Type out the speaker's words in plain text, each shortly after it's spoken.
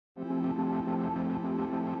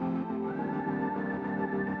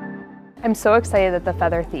I'm so excited that The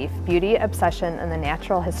Feather Thief, Beauty, Obsession, and the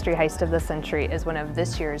Natural History Heist of the Century is one of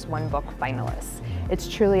this year's One Book finalists. It's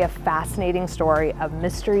truly a fascinating story of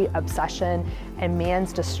mystery, obsession, and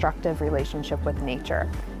man's destructive relationship with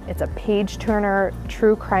nature. It's a page-turner,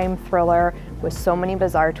 true crime thriller with so many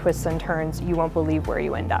bizarre twists and turns you won't believe where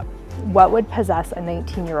you end up. What would possess a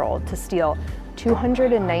 19-year-old to steal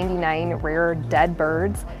 299 rare dead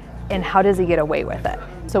birds, and how does he get away with it?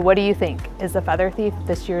 So what do you think? Is The Feather Thief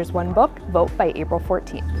this year's One Book? Vote by April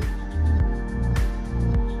 14th.